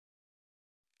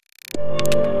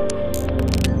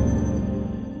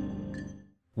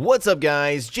What's up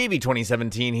guys,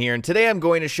 JV2017 here, and today I'm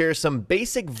going to share some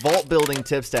basic vault building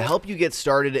tips to help you get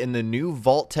started in the new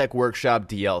Vault-Tec Workshop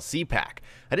DLC pack.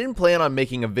 I didn't plan on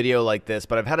making a video like this,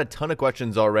 but I've had a ton of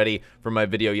questions already from my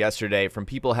video yesterday from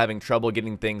people having trouble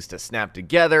getting things to snap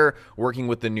together, working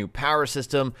with the new power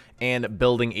system, and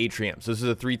building Atriums. Those are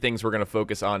the three things we're going to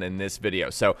focus on in this video.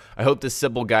 So I hope this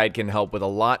simple guide can help with a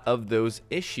lot of those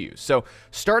issues. So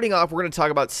starting off, we're going to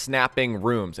talk about snapping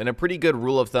rooms, and a pretty good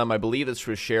rule of thumb, I believe this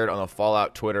was shared on the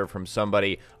Fallout Twitter from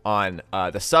somebody on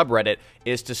the subreddit,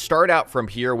 is to start out from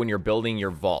here when you're building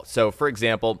your vault. So for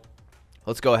example,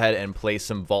 let's go ahead and place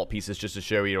some vault pieces just to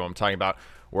show you what I'm talking about,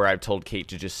 where I've told Kate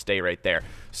to just stay right there.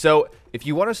 So if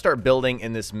you want to start building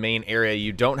in this main area,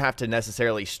 you don't have to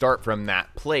necessarily start from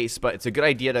that place, but it's a good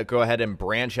idea to go ahead and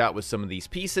branch out with some of these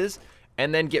pieces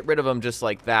and then get rid of them just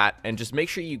like that, and just make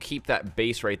sure you keep that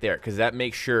base right there, because that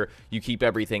makes sure you keep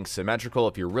everything symmetrical.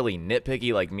 If you're really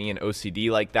nitpicky like me and OCD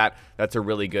like that, that's a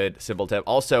really good simple tip.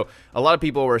 Also, a lot of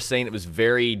people were saying it was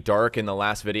very dark in the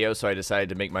last video, so I decided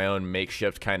to make my own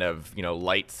makeshift kind of,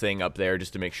 light thing up there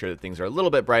just to make sure that things are a little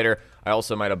bit brighter. I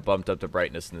also might have bumped up the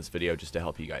brightness in this video just to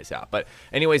help you guys out. But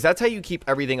anyways, that's how you keep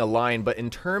everything aligned. But in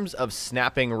terms of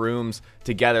snapping rooms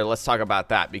together, let's talk about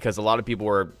that, because a lot of people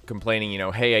were complaining,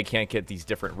 hey, I can't get these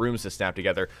different rooms to snap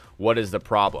together. What is the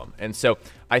problem? And so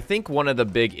I think one of the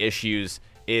big issues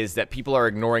is that people are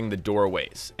ignoring the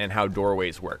doorways and how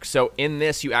doorways work. So in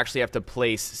this, you actually have to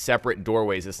place separate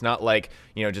doorways. It's not like,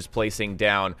 just placing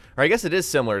down, or I guess it is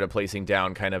similar to placing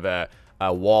down kind of a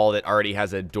wall that already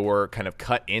has a door kind of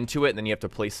cut into it, and then you have to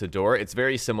place the door. It's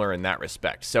very similar in that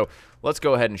respect. So let's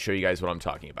go ahead and show you guys what I'm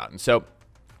talking about. And so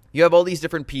you have all these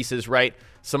different pieces, right?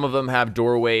 Some of them have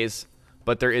doorways,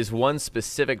 but there is one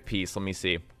specific piece, let me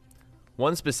see,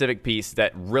 one specific piece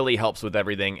that really helps with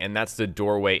everything, and that's the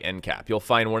doorway end cap. You'll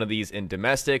find one of these in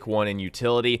domestic, one in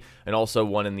utility, and also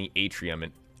one in the atrium.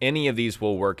 And any of these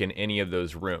will work in any of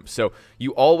those rooms. So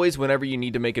you always, whenever you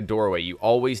need to make a doorway, you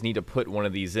always need to put one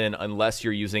of these in, unless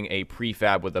you're using a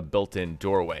prefab with a built-in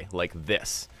doorway like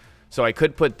this. So I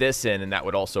could put this in and that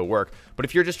would also work. But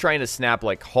if you're just trying to snap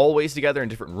like hallways together and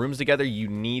different rooms together, you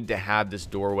need to have this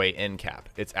doorway end cap.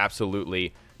 It's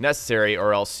absolutely necessary,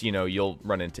 or else, you'll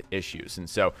run into issues. And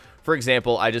so, for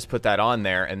example, I just put that on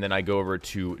there, and then I go over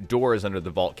to doors under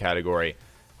the vault category.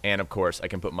 And of course, I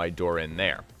can put my door in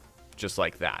there, just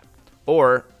like that.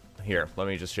 Or here, let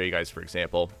me just show you guys, for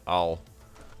example, I'll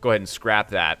go ahead and scrap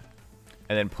that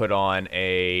and then put on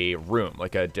a room,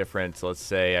 like a different, let's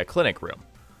say a clinic room.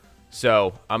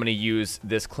 So I'm going to use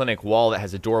this clinic wall that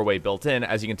has a doorway built in.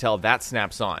 As you can tell, that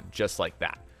snaps on just like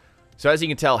that. So as you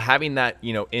can tell, having that,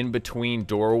 in between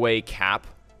doorway cap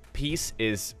piece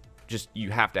is just, you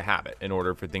have to have it in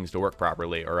order for things to work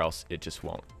properly, or else it just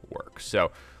won't work. So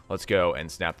let's go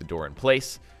and snap the door in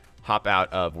place, hop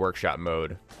out of workshop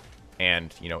mode,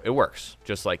 and it works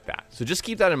just like that. So just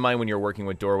keep that in mind when you're working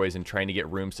with doorways and trying to get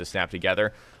rooms to snap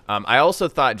together. I also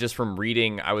thought, just from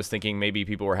reading, I was thinking maybe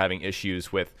people were having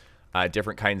issues with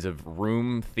different kinds of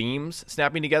room themes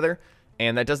snapping together,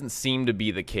 and that doesn't seem to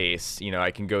be the case. I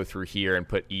can go through here and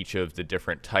put each of the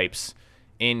different types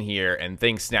in here and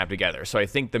things snap together. So I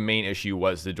think the main issue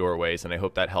was the doorways, and I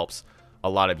hope that helps a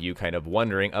lot of you kind of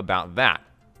wondering about that.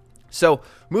 So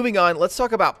moving on, let's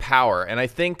talk about power. And I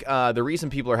think the reason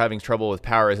people are having trouble with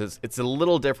power is it's a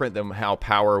little different than how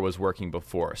power was working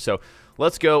before. So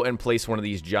let's go and place one of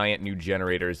these giant new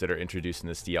generators that are introduced in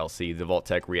this DLC, the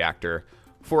Vault-Tec reactor,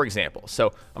 for example. So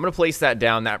I'm going to place that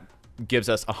down. That gives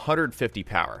us 150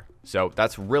 power. So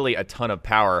that's really a ton of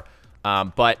power,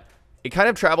 but it kind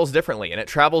of travels differently, and it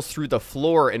travels through the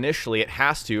floor initially. It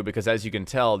has to, because as you can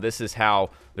tell, this is how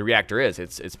the reactor is.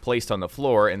 It's placed on the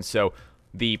floor, and so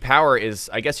the power is,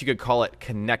 I guess you could call it,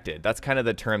 connected. That's kind of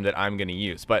the term that I'm going to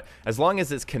use. But as long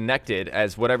as it's connected,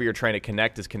 as whatever you're trying to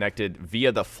connect is connected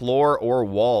via the floor or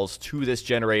walls to this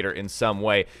generator in some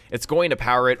way, it's going to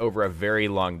power it over a very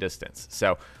long distance.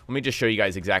 So let me just show you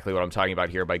guys exactly what I'm talking about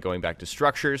here by going back to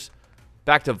structures,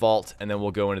 back to vault, and then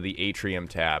we'll go into the atrium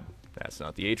tab. That's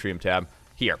not the atrium tab.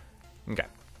 Here. Okay.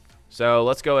 So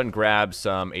let's go and grab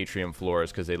some atrium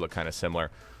floors, because they look kind of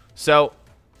similar. So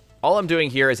all I'm doing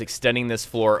here is extending this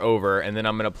floor over, and then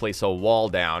I'm going to place a wall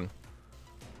down.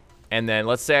 And then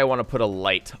let's say I want to put a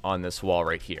light on this wall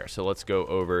right here. So let's go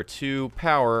over to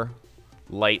power,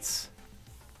 lights,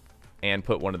 and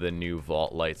put one of the new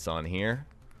vault lights on here.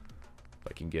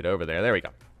 If I can get over there. There we go.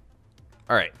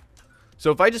 All right. So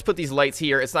if I just put these lights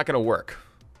here, it's not going to work.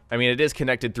 I mean, it is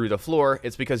connected through the floor.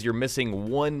 It's because you're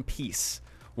missing one piece.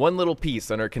 One little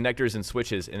piece under connectors and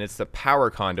switches, and it's the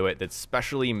power conduit that's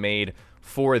specially made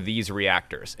for these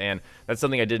reactors. And that's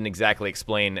something I didn't exactly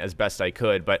explain as best I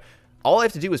could, but all I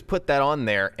have to do is put that on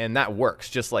there, and that works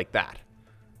just like that.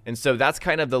 And so that's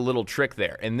kind of the little trick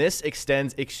there. And this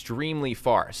extends extremely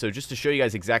far. So just to show you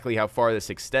guys exactly how far this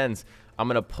extends, I'm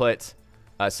going to put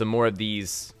some more of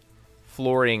these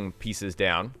flooring pieces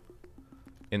down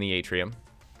in the atrium.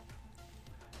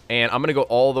 And I'm going to go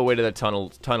all the way to the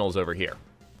tunnels over here,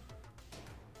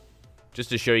 just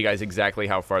to show you guys exactly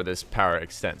how far this power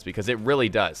extends, because it really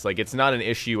does. Like, it's not an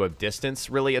issue of distance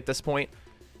really at this point.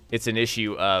 It's an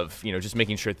issue of, you know, just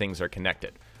making sure things are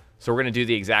connected. So we're going to do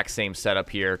the exact same setup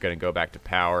here. Going to go back to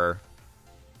power,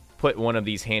 put one of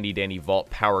these handy dandy vault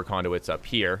power conduits up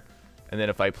here, and then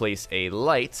if I place a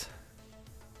light,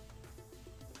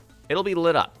 it'll be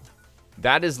lit up.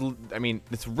 That is, I mean,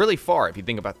 it's really far if you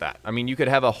think about that. I mean, you could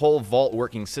have a whole vault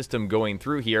working system going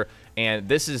through here, and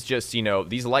this is just, you know,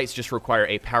 these lights just require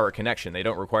a power connection. They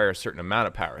don't require a certain amount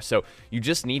of power. So you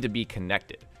just need to be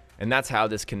connected. And that's how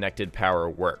this connected power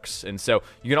works. And so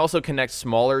you can also connect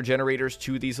smaller generators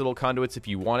to these little conduits if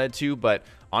you wanted to, but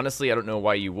honestly, I don't know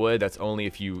why you would. That's only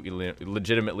if you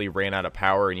legitimately ran out of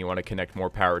power and you want to connect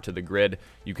more power to the grid,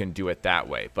 you can do it that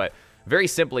way. But very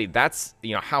simply, that's,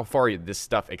 you know, how far this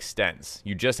stuff extends.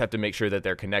 You just have to make sure that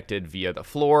they're connected via the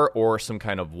floor or some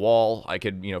kind of wall. I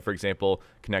could, you know, for example,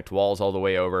 connect walls all the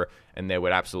way over, and they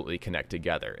would absolutely connect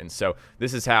together. And so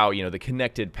this is how, you know, the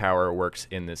connected power works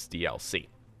in this DLC.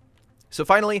 So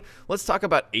finally, let's talk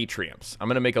about atriums. I'm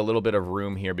going to make a little bit of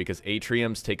room here because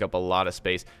atriums take up a lot of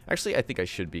space. Actually, I think I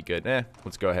should be good.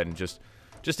 Let's go ahead and just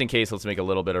in case, let's make a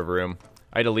little bit of room.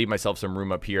 I had to leave myself some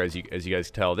room up here, as you guys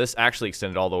tell. This actually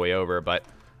extended all the way over, but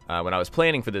when I was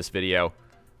planning for this video,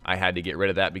 I had to get rid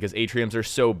of that because atriums are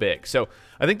so big. So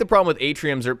I think the problem with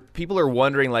atriums are people are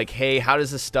wondering, like, hey, how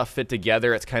does this stuff fit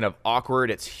together? It's kind of awkward.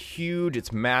 It's huge.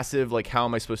 It's massive. Like, how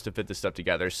am I supposed to fit this stuff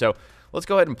together? So let's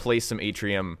go ahead and place some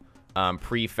atrium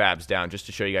prefabs down just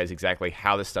to show you guys exactly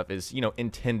how this stuff is, you know,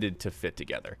 intended to fit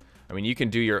together. I mean, you can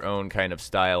do your own kind of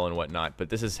style and whatnot, but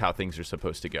this is how things are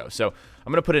supposed to go. So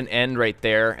I'm going to put an end right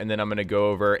there, and then I'm going to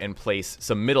go over and place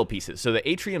some middle pieces. So the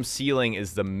atrium ceiling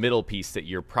is the middle piece that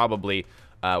you're probably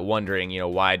wondering, you know,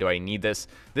 why do I need this?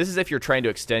 This is if you're trying to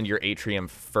extend your atrium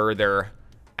further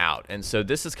out. And so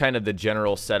this is kind of the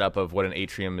general setup of what an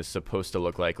atrium is supposed to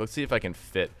look like. Let's see if I can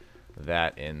fit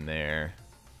that in there.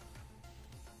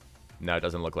 No, it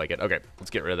doesn't look like it. Okay, let's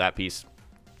get rid of that piece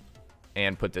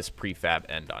and put this prefab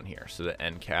end on here. So the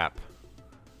end cap,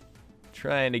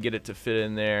 trying to get it to fit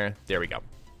in there. There we go.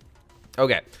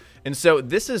 Okay, and so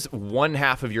this is one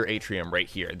half of your atrium right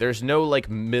here. There's no like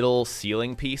middle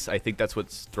ceiling piece. I think that's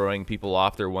what's throwing people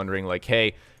off. They're wondering like,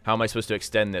 hey, how am I supposed to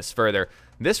extend this further?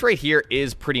 This right here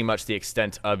is pretty much the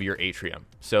extent of your atrium.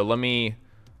 So let me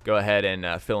go ahead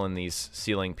and fill in these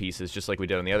ceiling pieces just like we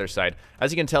did on the other side.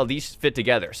 As you can tell, these fit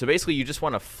together. So basically, you just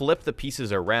want to flip the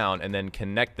pieces around and then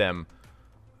connect them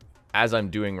as I'm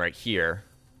doing right here.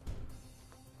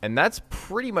 And that's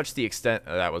pretty much the extent.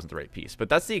 That wasn't the right piece, but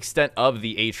that's the extent of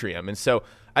the atrium. And so,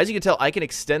 as you can tell, I can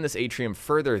extend this atrium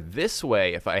further this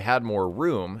way if I had more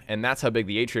room, and that's how big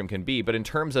the atrium can be. But in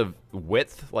terms of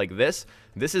width like this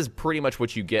is pretty much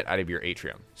what you get out of your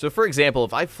atrium. So for example,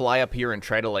 if I fly up here and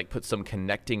try to like put some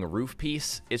connecting roof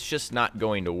piece, it's just not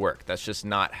going to work. That's just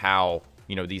not how,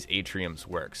 you know, these atriums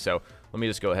work. So let me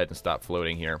just go ahead and stop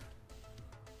floating here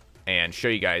and show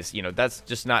you guys, you know, that's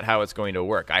just not how it's going to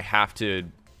work. I have to,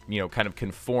 you know, kind of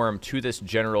conform to this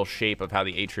general shape of how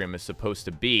the atrium is supposed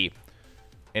to be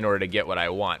in order to get what I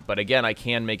want. But again, I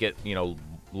can make it, you know,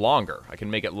 longer. I can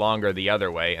make it longer the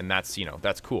other way, and that's, you know,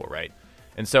 that's cool, right?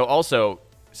 And so also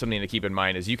something to keep in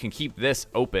mind is you can keep this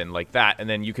open like that, and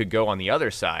then you could go on the other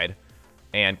side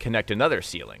and connect another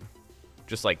ceiling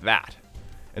just like that.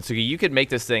 And so you could make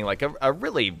this thing like a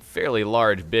really fairly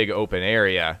large, big open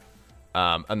area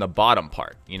on the bottom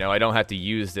part. You know, I don't have to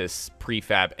use this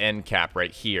prefab end cap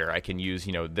right here. I can use,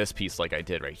 you know, this piece like I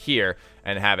did right here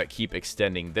and have it keep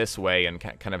extending this way and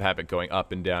kind of have it going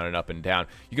up and down and up and down.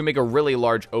 You can make a really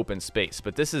large open space,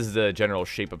 but this is the general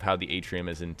shape of how the atrium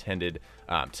is intended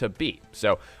to be.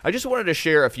 So I just wanted to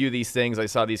share a few of these things. I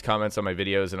saw these comments on my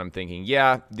videos and I'm thinking,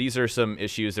 yeah, these are some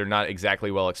issues. They're not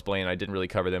exactly well explained. I didn't really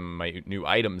cover them in my new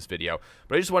items video,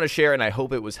 but I just want to share, and I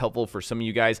hope it was helpful for some of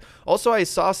you guys. Also, I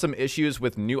saw some issues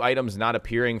with new items not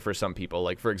appearing for some people.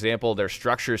 Like, for example, their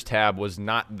structures tab was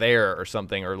not there or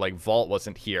something, or like vault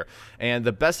wasn't here. And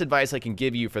the best advice I can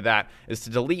give you for that is to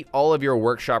delete all of your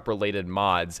workshop related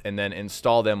mods and then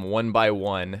install them one by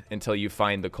one until you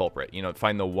find the culprit, you know,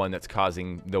 find the one that's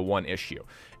causing the one issue.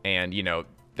 And, you know,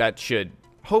 that should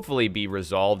hopefully be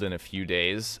resolved in a few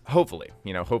days. Hopefully,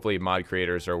 you know, hopefully mod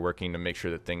creators are working to make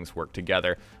sure that things work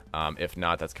together. If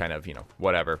not, that's kind of, you know,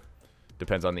 whatever.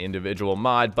 Depends on the individual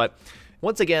mod. But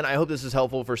once again, I hope this is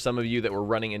helpful for some of you that were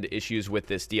running into issues with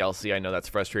this DLC. I know that's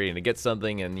frustrating to get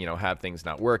something and, have things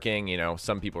not working.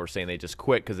 Some people are saying they just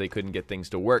quit because they couldn't get things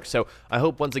to work. So I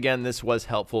hope, once again, this was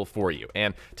helpful for you.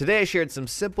 And today I shared some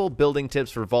simple building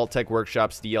tips for Vault-Tec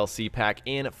Workshop's DLC pack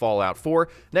in Fallout 4.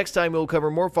 Next time, we'll cover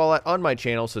more Fallout on my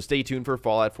channel, so stay tuned for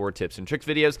Fallout 4 tips and tricks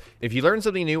videos. If you learned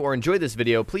something new or enjoyed this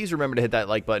video, please remember to hit that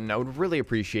like button. I would really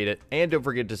appreciate it. And don't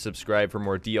forget to subscribe for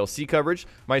more DLC coverage.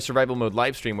 My survival mode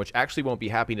live stream, which actually won't be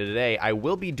happening today, I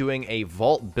will be doing a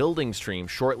vault building stream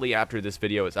shortly after this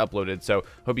video is uploaded. So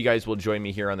hope you guys will join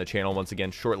me here on the channel once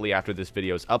again shortly after this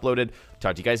video is uploaded.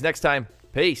 Talk to you guys next time.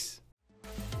 Peace.